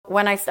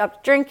when I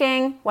stop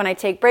drinking, when I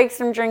take breaks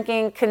from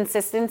drinking,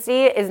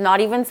 consistency is not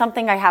even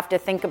something I have to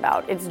think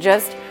about. It's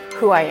just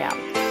who I am.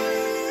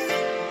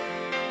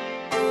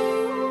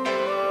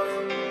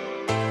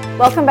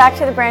 Welcome back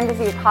to the Brand With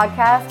You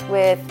podcast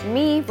with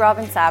me,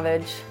 Robin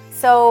Savage.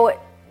 So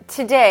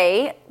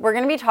today we're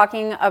going to be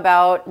talking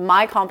about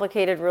my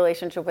complicated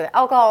relationship with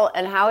alcohol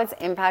and how it's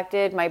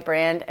impacted my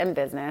brand and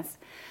business.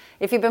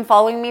 If you've been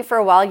following me for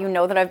a while, you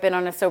know that I've been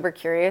on a Sober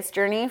Curious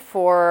journey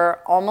for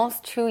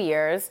almost 2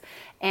 years,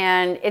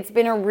 and it's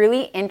been a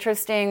really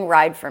interesting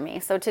ride for me.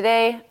 So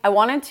today, I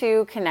wanted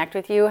to connect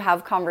with you,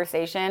 have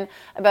conversation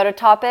about a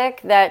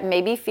topic that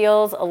maybe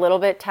feels a little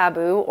bit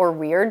taboo or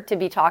weird to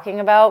be talking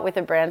about with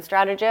a brand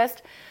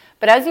strategist.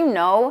 But as you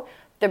know,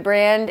 the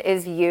brand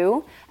is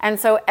you, and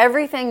so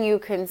everything you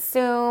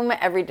consume,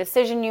 every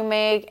decision you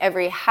make,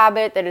 every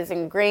habit that is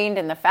ingrained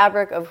in the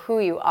fabric of who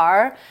you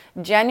are,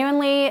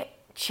 genuinely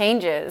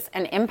changes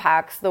and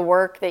impacts the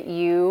work that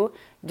you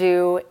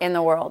do in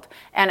the world.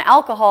 And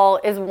alcohol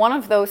is one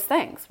of those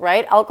things,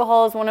 right?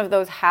 Alcohol is one of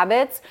those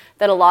habits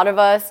that a lot of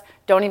us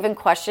don't even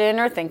question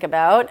or think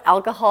about.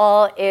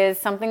 Alcohol is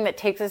something that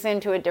takes us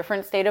into a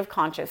different state of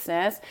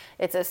consciousness.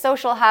 It's a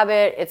social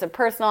habit, it's a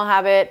personal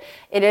habit.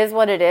 It is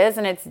what it is,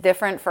 and it's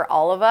different for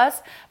all of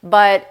us,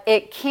 but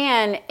it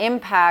can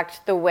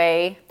impact the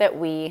way that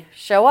we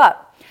show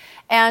up.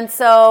 And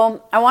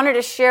so I wanted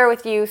to share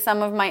with you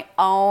some of my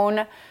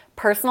own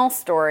personal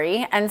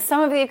story and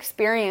some of the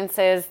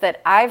experiences that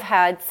I've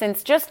had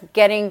since just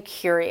getting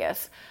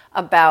curious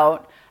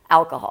about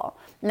alcohol.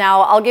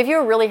 Now, I'll give you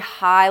a really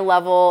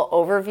high-level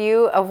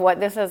overview of what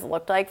this has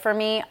looked like for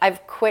me.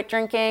 I've quit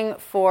drinking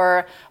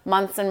for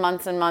months and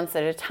months and months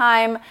at a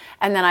time,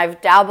 and then I've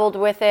dabbled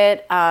with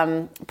it,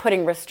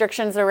 putting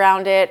restrictions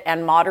around it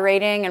and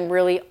moderating and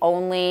really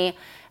only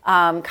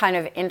kind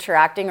of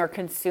interacting or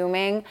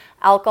consuming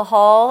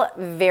alcohol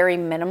very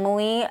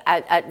minimally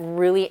at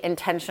really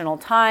intentional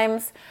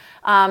times.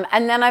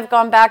 And then I've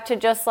gone back to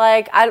just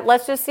like,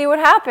 let's just see what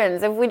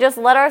happens if we just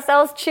let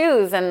ourselves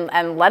choose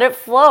and let it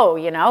flow,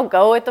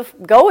 go with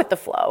the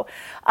flow.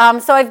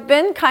 So I've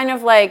been kind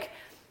of like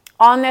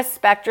on this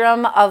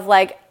spectrum of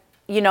like,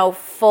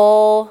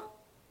 full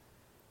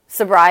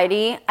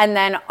sobriety, and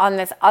then on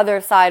this other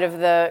side of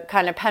the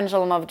kind of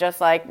pendulum of just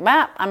like,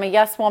 I'm a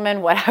yes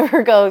woman,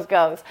 whatever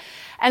goes.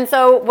 And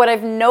so what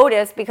I've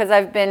noticed, because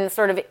I've been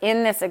sort of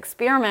in this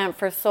experiment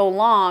for so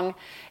long,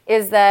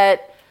 is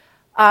that,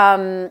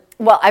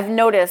 I've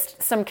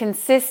noticed some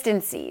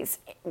consistencies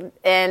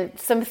and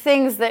some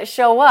things that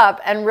show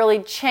up and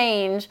really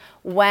change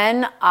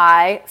when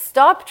I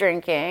stop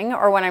drinking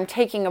or when I'm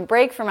taking a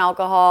break from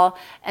alcohol,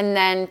 and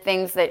then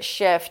things that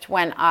shift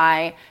when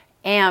I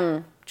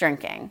am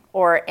drinking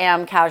or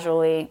am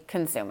casually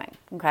consuming,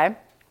 okay?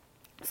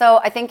 So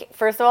I think,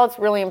 first of all, it's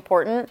really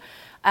important,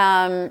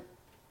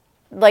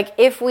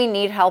 if we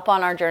need help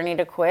on our journey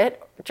to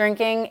quit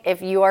drinking,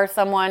 if you are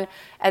someone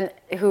and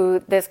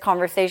who this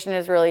conversation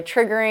is really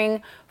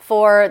triggering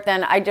for,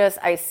 then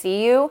I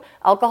see you.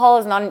 Alcohol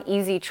is not an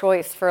easy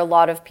choice for a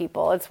lot of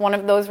people. It's one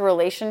of those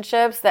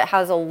relationships that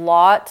has a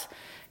lot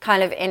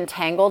kind of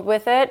entangled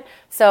with it.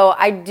 So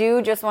I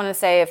do just want to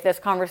say, if this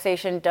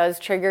conversation does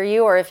trigger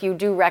you, or if you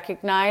do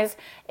recognize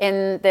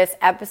in this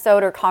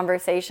episode or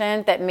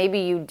conversation that maybe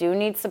you do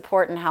need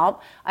support and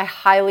help, I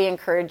highly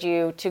encourage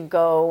you to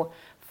go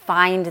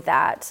find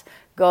that.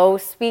 Go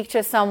speak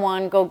to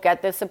someone, go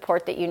get the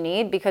support that you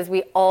need, because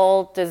we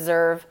all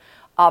deserve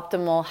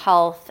optimal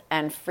health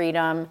and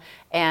freedom.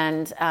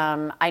 And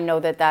I know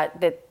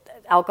that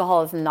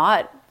alcohol is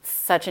not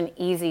such an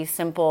easy,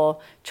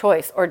 simple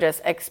choice or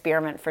just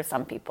experiment for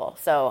some people.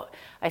 So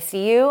I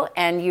see you,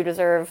 and you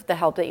deserve the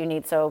help that you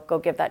need. So go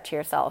give that to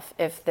yourself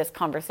if this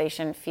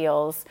conversation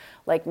feels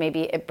like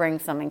maybe it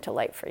brings something to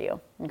light for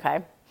you.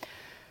 Okay.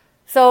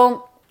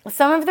 So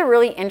some of the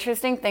really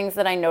interesting things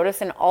that I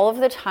notice in all of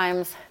the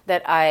times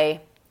that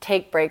I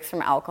take breaks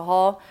from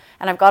alcohol,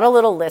 and I've got a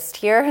little list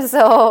here,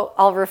 so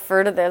I'll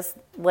refer to this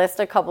list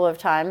a couple of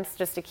times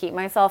just to keep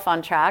myself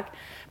on track.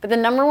 But the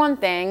number one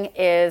thing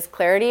is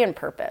clarity and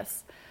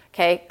purpose.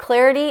 Okay,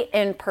 clarity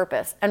and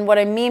purpose. And what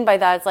I mean by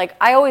that is, like,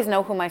 I always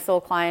know who my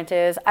soul client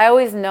is. I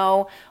always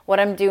know what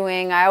I'm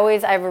doing. I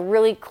have a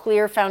really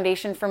clear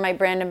foundation for my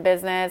brand and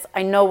business.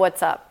 I know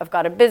what's up. I've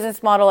got a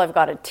business model. I've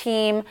got a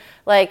team.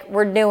 Like,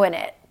 we're doing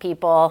it,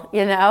 people,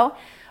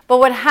 But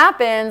what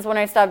happens when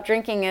I stop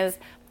drinking is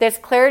this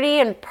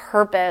clarity and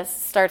purpose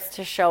starts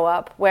to show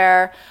up,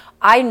 where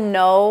I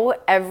know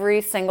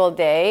every single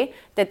day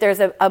that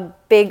there's a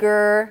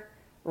bigger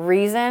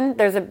reason,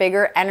 there's a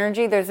bigger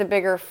energy, there's a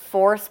bigger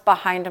force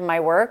behind my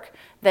work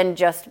than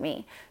just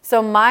me.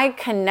 So my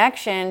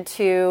connection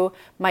to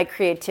my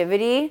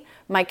creativity,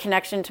 my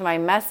connection to my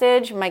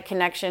message, my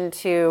connection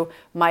to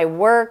my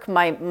work,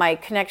 my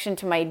connection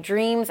to my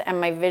dreams and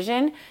my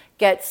vision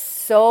gets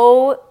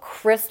so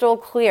crystal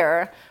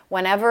clear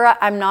whenever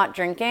I'm not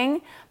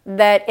drinking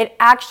that it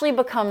actually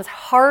becomes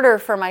harder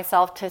for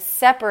myself to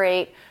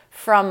separate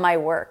from my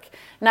work.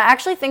 And I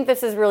actually think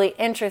this is really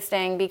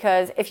interesting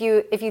because if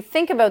you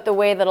think about the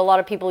way that a lot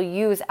of people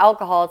use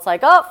alcohol, it's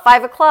like, oh,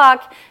 5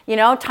 o'clock,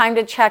 time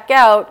to check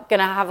out,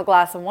 gonna have a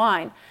glass of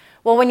wine.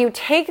 Well, when you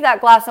take that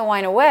glass of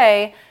wine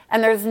away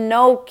and there's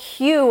no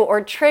cue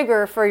or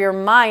trigger for your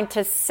mind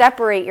to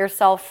separate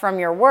yourself from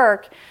your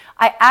work,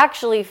 I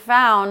actually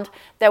found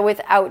that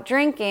without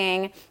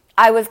drinking,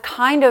 I was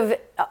kind of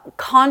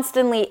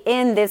constantly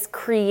in this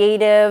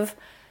creative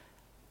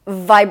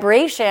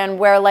vibration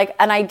where like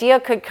an idea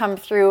could come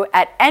through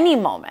at any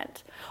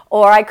moment.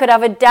 Or I could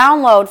have a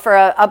download for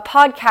a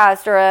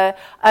podcast or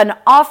an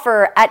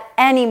offer at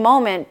any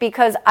moment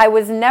because I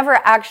was never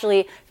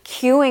actually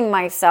cueing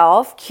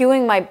myself,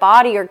 cueing my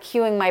body, or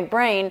cueing my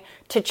brain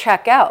to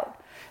check out.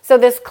 So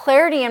this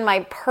clarity in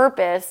my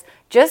purpose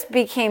just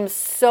became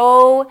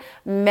so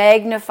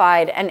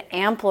magnified and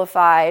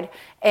amplified.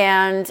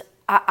 And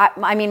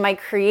I mean, my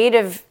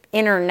creative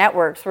inner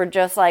networks were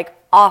just like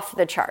off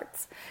the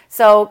charts.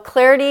 So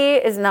clarity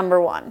is number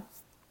one.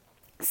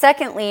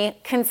 Secondly,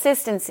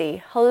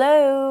 consistency.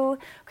 Hello.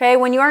 Okay,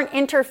 when you aren't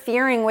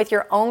interfering with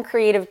your own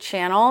creative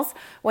channels,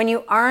 when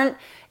you aren't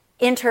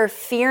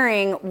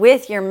interfering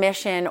with your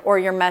mission or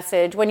your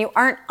message, when you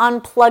aren't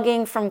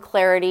unplugging from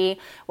clarity,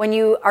 when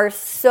you are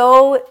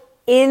so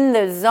in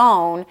the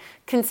zone,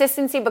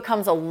 consistency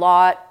becomes a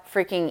lot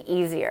freaking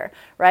easier,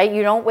 right?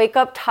 You don't wake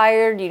up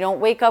tired. You don't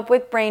wake up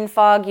with brain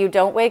fog. You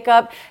don't wake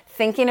up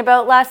thinking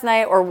about last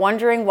night or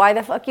wondering why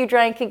the fuck you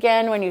drank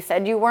again when you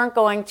said you weren't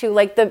going to.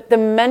 Like the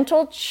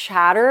mental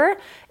chatter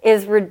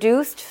is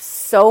reduced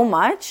so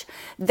much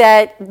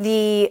that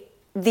the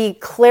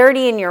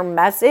clarity in your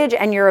message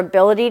and your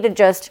ability to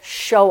just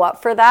show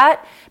up for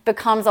that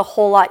becomes a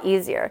whole lot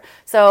easier.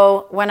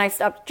 So when I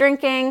stop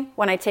drinking,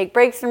 when I take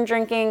breaks from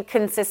drinking,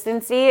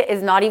 consistency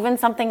is not even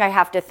something I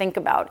have to think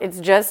about. It's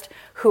just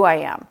who I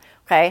am.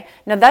 Okay.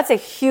 Now that's a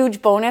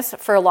huge bonus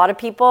for a lot of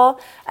people.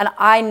 And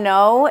I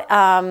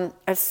know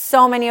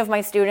so many of my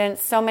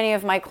students, so many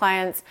of my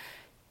clients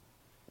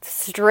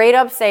straight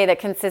up say that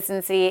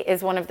consistency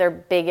is one of their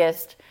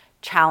biggest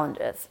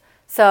challenges.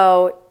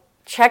 So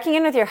checking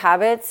in with your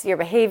habits, your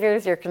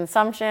behaviors, your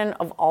consumption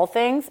of all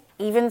things,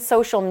 even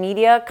social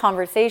media,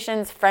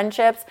 conversations,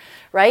 friendships,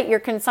 right?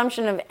 Your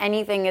consumption of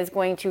anything is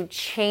going to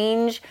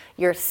change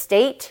your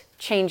state,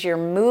 change your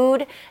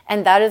mood,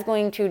 and that is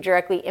going to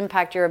directly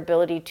impact your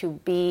ability to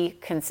be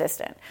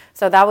consistent.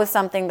 So that was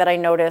something that I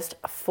noticed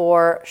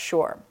for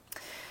sure.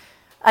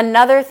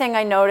 Another thing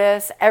I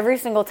notice every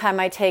single time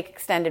I take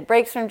extended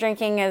breaks from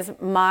drinking is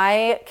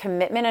my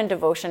commitment and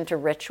devotion to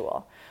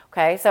ritual.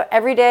 Okay, so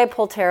every day I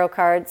pull tarot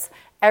cards,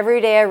 every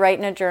day I write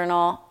in a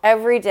journal,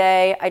 every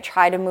day I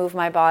try to move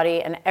my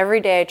body, and every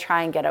day I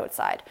try and get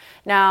outside.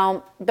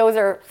 Now, those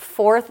are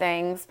 4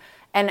 things,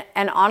 and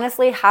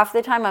honestly, half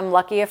the time I'm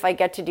lucky if I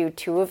get to do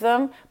 2 of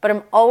them, but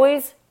I'm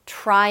always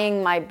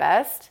trying my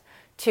best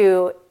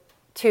to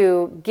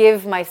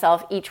give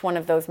myself each one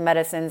of those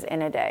medicines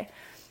in a day.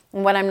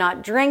 And when I'm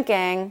not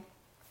drinking,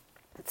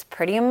 it's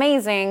pretty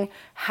amazing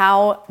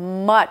how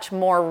much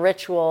more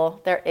ritual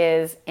there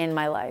is in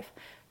my life.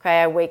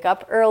 Okay, I wake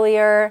up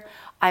earlier.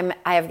 I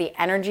have the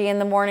energy in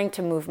the morning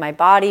to move my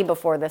body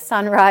before the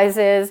sun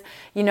rises.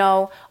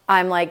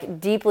 I'm like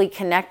deeply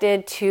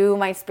connected to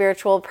my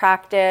spiritual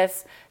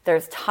practice.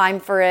 There's time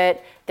for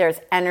it.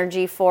 There's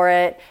energy for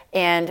it.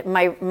 And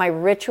my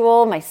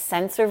ritual, my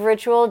sense of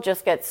ritual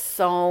just gets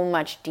so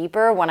much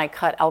deeper when I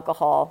cut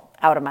alcohol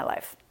out of my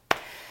life.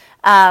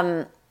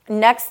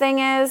 Next thing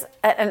is,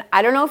 and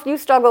I don't know if you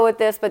struggle with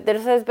this, but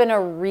this has been a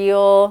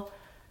real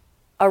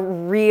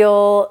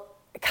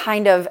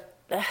kind of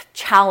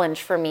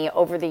challenge for me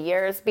over the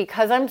years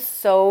because I'm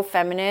so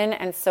feminine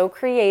and so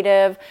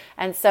creative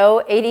and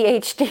so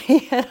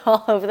ADHD and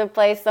all over the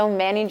place, so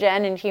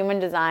Manny-Gen in human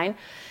design.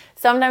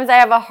 Sometimes I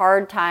have a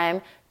hard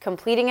time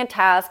completing a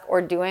task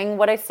or doing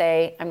what I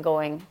say I'm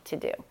going to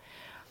do.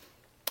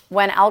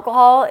 When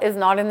alcohol is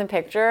not in the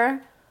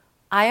picture,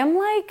 I am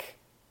like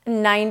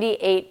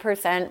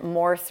 98%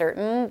 more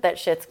certain that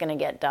shit's gonna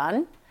get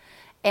done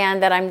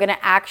and that I'm going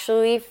to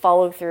actually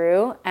follow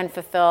through and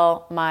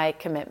fulfill my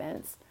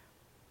commitments.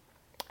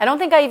 I don't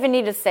think I even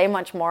need to say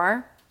much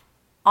more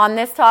on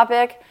this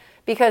topic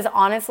because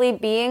honestly,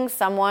 being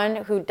someone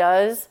who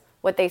does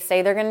what they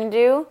say they're going to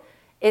do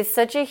is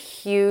such a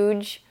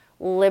huge,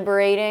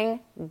 liberating,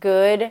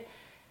 good,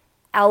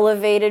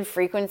 elevated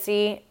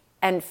frequency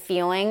and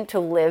feeling to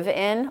live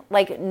in.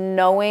 Like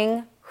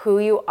knowing who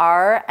you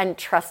are and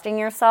trusting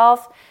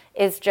yourself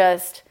is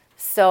just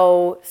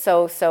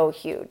so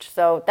huge.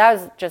 So that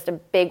was just a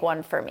big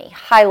one for me.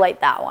 Highlight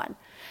that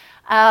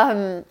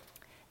one.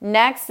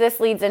 Next,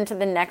 this leads into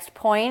the next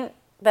point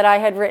that I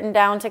had written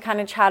down to kind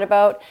of chat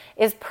about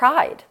is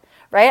pride,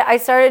 right? I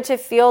started to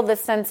feel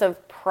this sense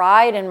of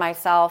pride in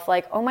myself,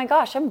 like, oh my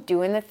gosh, I'm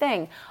doing the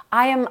thing.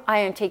 I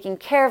am taking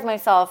care of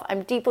myself.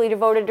 I'm deeply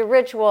devoted to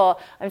ritual.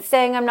 I'm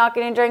saying I'm not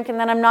going to drink and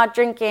then I'm not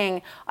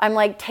drinking. I'm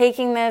like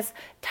taking this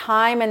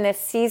time and this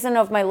season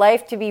of my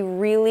life to be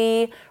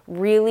really,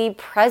 really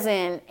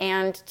present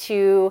and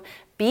to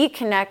be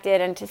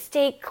connected and to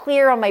stay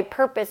clear on my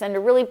purpose and to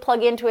really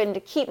plug into it and to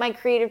keep my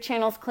creative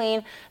channels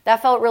clean, that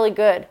felt really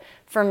good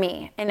for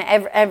me. And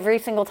every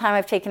single time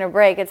I've taken a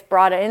break, it's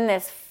brought in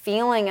this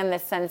feeling and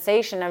this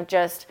sensation of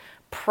just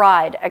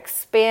pride,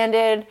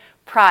 expanded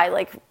pride.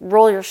 Like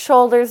roll your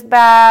shoulders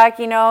back,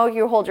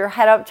 you hold your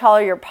head up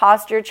taller, your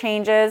posture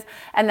changes.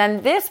 And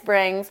then this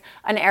brings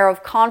an air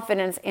of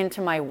confidence into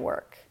my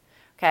work.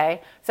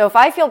 Okay, so if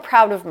I feel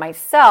proud of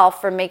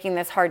myself for making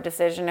this hard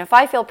decision, if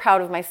I feel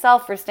proud of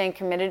myself for staying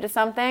committed to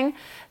something,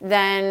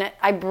 then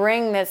I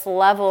bring this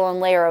level and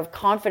layer of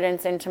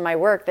confidence into my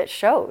work that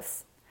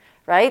shows,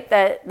 right?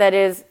 That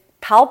is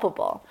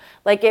palpable.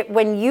 Like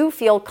when you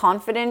feel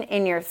confident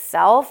in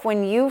yourself,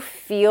 when you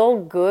feel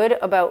good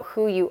about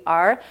who you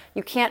are,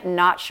 you can't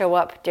not show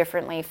up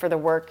differently for the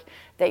work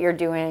that you're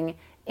doing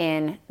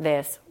in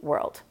this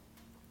world.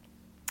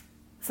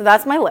 So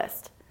that's my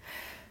list.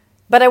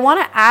 But I want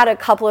to add a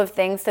couple of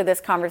things to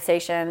this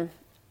conversation.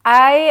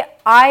 I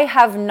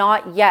have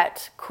not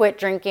yet quit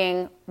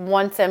drinking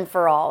once and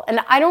for all.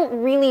 And I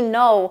don't really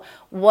know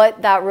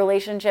what that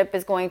relationship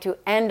is going to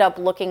end up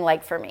looking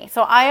like for me.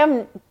 So I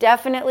am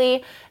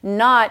definitely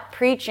not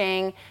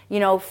preaching,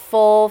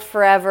 full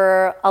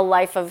forever, a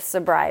life of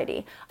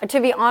sobriety.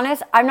 To be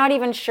honest, I'm not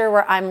even sure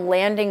where I'm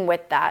landing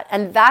with that.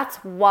 And that's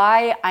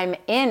why I'm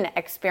in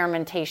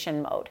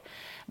experimentation mode.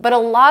 But a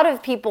lot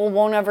of people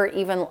won't ever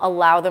even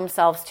allow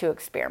themselves to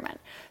experiment.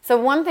 So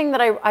one thing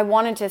that I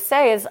wanted to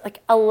say is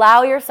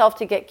allow yourself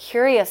to get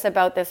curious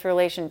about this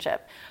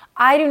relationship.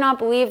 I do not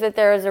believe that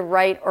there is a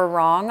right or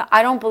wrong.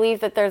 I don't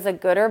believe that there's a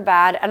good or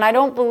bad. And I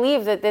don't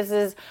believe that this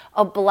is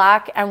a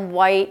black and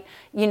white,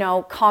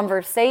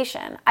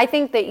 conversation. I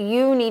think that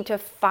you need to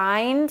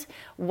find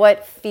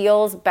what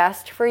feels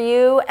best for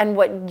you and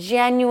what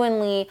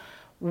genuinely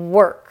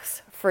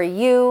works for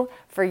you,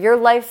 for your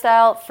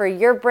lifestyle, for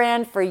your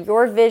brand, for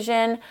your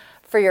vision,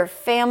 for your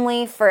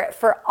family,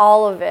 for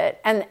all of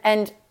it.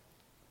 And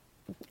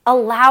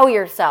allow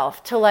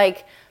yourself to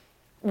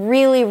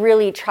really,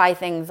 really try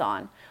things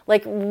on.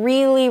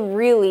 Really,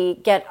 really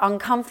get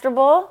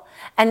uncomfortable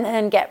and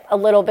then get a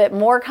little bit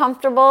more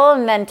comfortable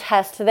and then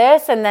test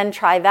this and then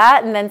try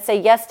that and then say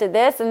yes to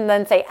this and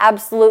then say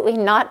absolutely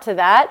not to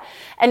that.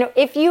 And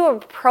if you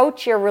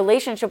approach your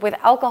relationship with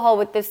alcohol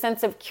with this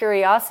sense of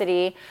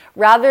curiosity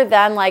rather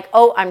than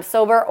oh, I'm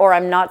sober or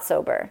I'm not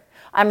sober.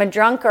 I'm a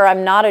drunk or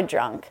I'm not a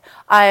drunk.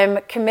 I'm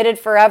committed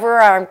forever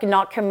or I'm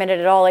not committed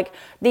at all.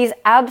 These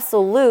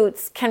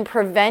absolutes can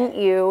prevent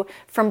you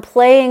from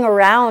playing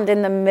around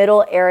in the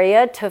middle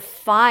area to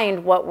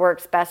find what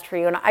works best for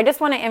you. And I just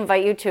want to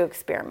invite you to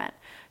experiment,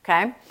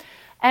 okay?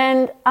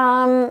 And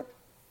I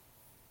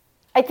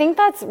think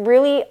that's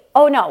really,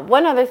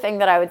 one other thing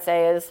that I would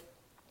say is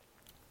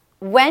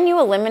when you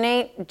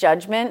eliminate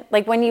judgment,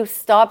 when you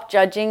stop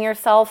judging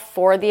yourself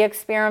for the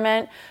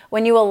experiment,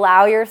 when you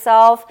allow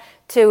yourself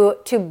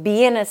to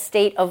be in a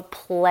state of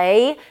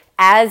play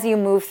as you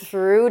move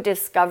through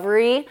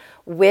discovery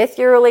with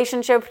your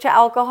relationship to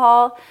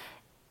alcohol,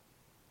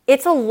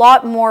 it's a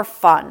lot more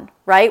fun,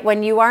 right?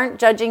 When you aren't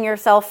judging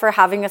yourself for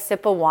having a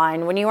sip of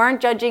wine, when you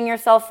aren't judging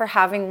yourself for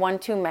having one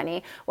too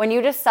many, when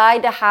you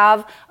decide to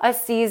have a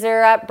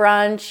Caesar at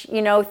brunch,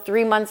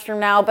 3 months from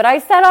now, but I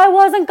said I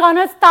wasn't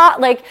gonna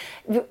stop.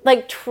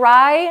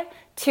 Try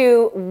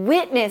to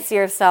witness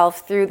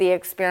yourself through the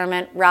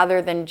experiment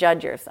rather than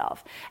judge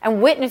yourself.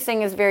 And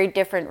witnessing is very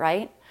different,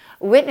 right?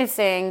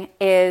 Witnessing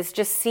is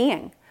just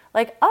seeing.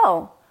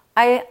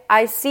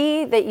 I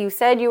see that you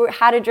said you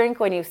had a drink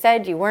when you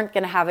said you weren't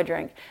going to have a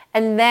drink.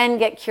 And then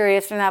get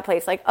curious from that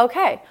place.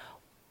 Okay,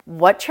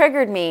 what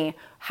triggered me?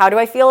 How do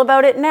I feel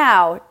about it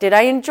now? Did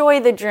I enjoy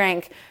the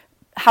drink?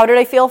 How did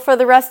I feel for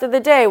the rest of the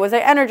day? Was I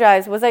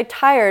energized? Was I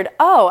tired?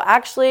 Oh,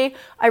 actually,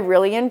 I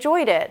really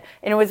enjoyed it.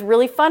 And it was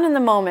really fun in the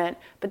moment.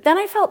 But then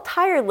I felt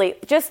tired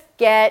late. Just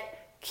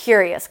get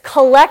curious.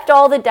 Collect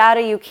all the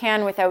data you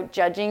can without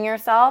judging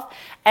yourself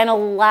and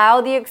allow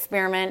the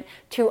experiment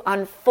to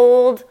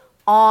unfold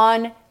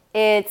on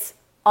its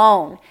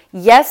own.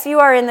 Yes, you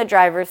are in the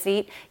driver's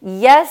seat.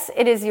 Yes,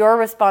 it is your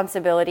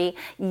responsibility.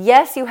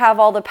 Yes, you have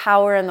all the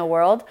power in the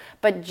world,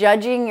 but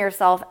judging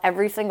yourself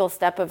every single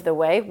step of the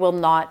way will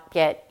not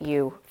get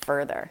you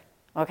further.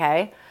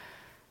 Okay?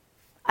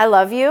 I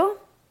love you.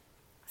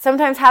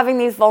 Sometimes having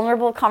these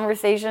vulnerable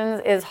conversations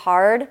is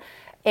hard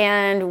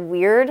and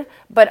weird,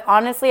 but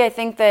honestly, I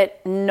think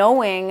that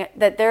knowing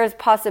that there is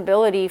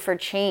possibility for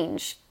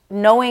change,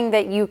 knowing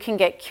that you can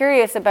get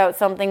curious about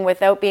something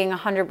without being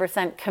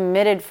 100%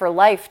 committed for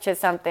life to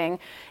something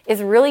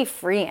is really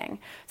freeing.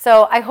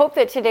 So I hope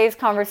that today's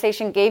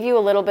conversation gave you a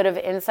little bit of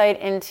insight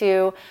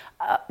into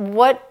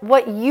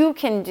what you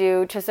can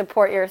do to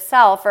support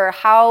yourself, or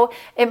how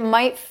it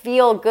might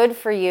feel good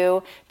for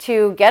you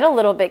to get a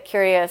little bit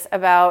curious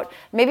about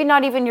maybe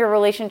not even your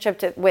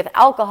relationship with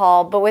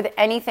alcohol, but with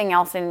anything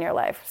else in your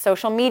life.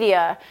 Social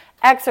media,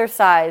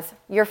 exercise,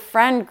 your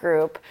friend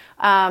group,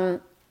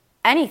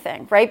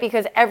 anything, right?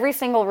 Because every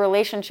single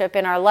relationship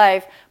in our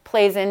life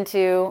plays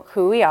into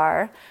who we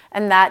are,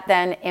 and that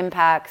then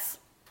impacts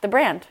the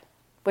brand,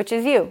 which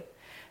is you.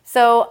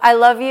 So I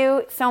love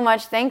you so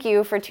much. Thank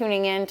you for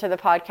tuning in to the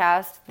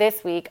podcast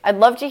this week. I'd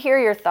love to hear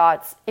your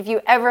thoughts. If you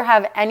ever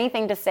have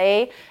anything to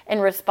say in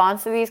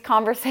response to these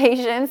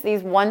conversations,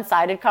 these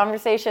one-sided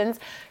conversations,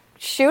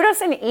 shoot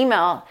us an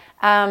email,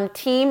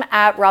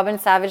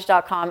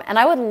 team@robinsavage.com. And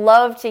I would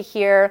love to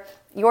hear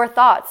your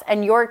thoughts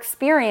and your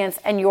experience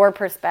and your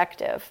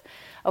perspective.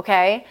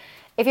 Okay?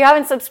 If you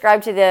haven't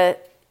subscribed to the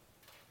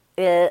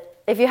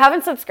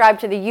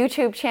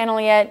YouTube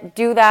channel yet,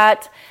 do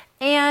that.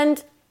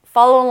 And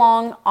follow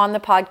along on the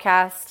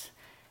podcast.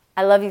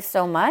 I love you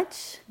so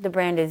much. The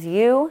brand is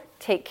you.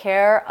 Take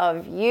care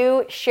of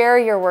you. Share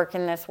your work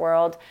in this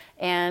world.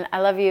 And I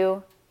love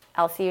you.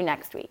 I'll see you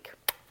next week.